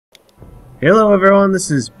Hello everyone, this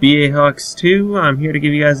is Bahawkx 2. I'm here to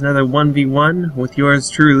give you guys another 1v1 with yours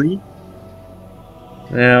truly.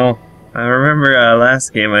 Now, I remember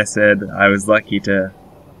last game I said I was lucky to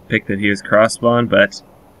pick that he was cross-spawn, but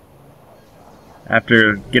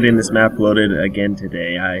after getting this map loaded again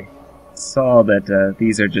today, I saw that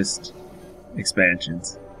these are just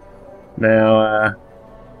expansions. Now,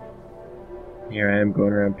 here I am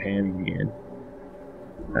going around panning again.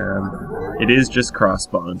 It is just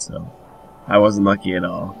cross-spawn, so I wasn't lucky at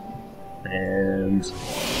all. And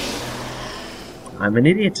I'm an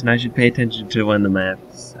idiot and I should pay attention to when the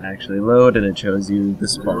maps actually load and it shows you the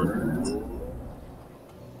spawn points.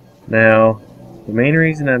 Now, the main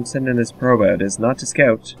reason I'm sending this probe out is not to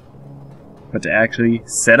scout, but to actually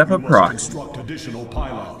set up a proxy.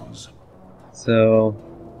 So,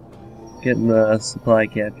 getting the supply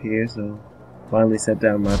cap here, so finally set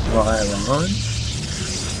down my pylon.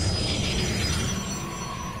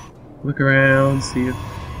 Look around, see if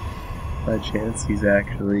by chance he's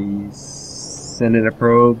actually sending a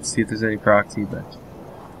probe, see if there's any proxy, but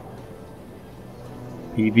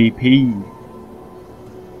PvP,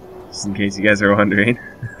 just in case you guys are wondering.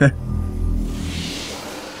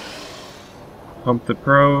 Pump the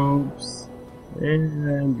probes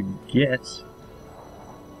and get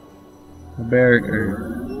a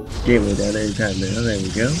barrier gateway down anytime now. There we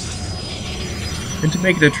go. And to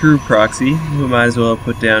make it a true proxy, we might as well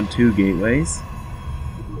put down 2 gateways.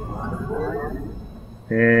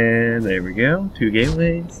 And there we go, 2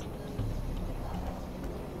 gateways.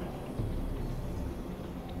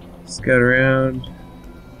 Scout around.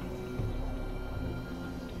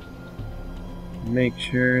 Make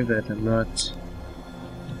sure that I'm not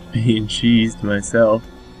being cheesed myself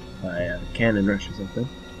by a cannon rush or something.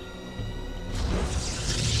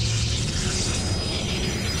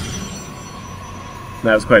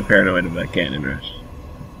 I was quite paranoid about Cannon Rush.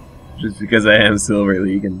 Just because I am Silver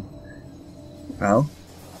League and, well,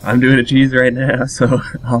 I'm doing a cheese right now, so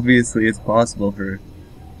obviously it's possible for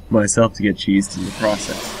myself to get cheesed in the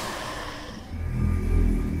process.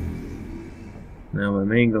 Now my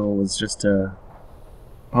main goal was just to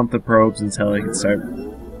pump the probes until I can start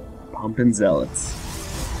pumping zealots.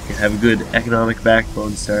 I can have a good economic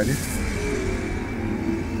backbone started.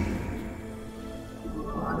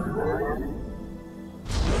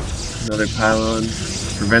 Another pylon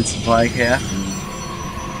prevents supply cap.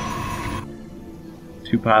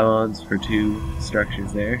 2 pylons for 2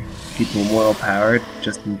 structures there. Keep them well powered,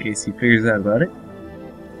 just in case he figures out about it.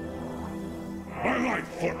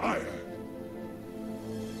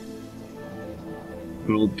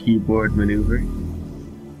 Good old keyboard maneuver.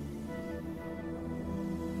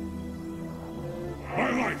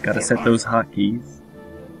 Gotta set those hotkeys.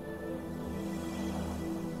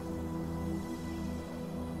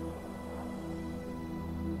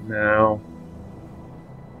 Now,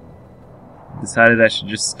 decided I should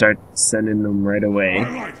just start sending them right away.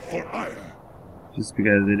 Just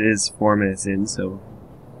because it is 4 minutes in, so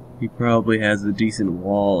he probably has a decent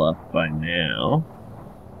wall up by now.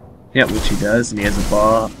 Yeah, which he does, and he has a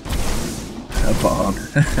bomb.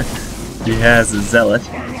 He has a zealot.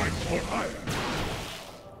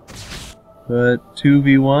 But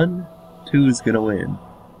 2v1, 2 is gonna win.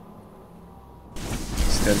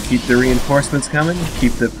 Gotta keep the reinforcements coming,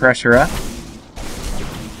 keep the pressure up.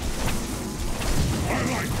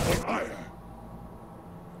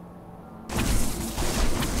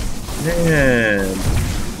 And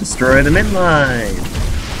destroy the midline.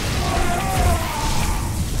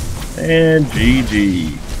 And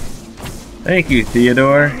GG. Thank you,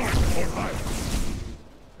 Theodore,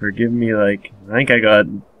 for giving me I think I got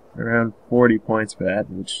around 40 points for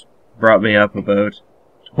that, which brought me up about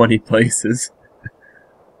 20 places.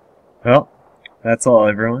 Well, that's all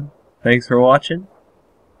everyone. Thanks for watching.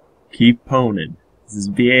 Keep poning. This is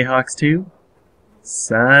Bahawkx 2,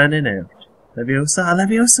 signing out. Leviosa,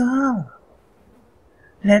 Leviosa!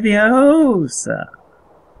 Leviosa!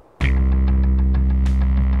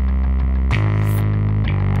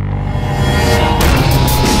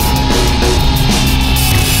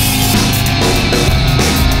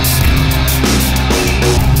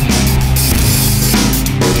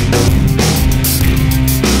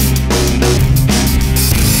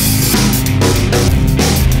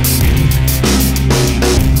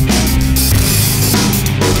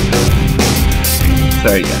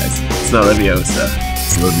 Sorry guys, it's not Leviosa.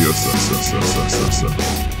 It's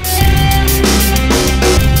Leviosa.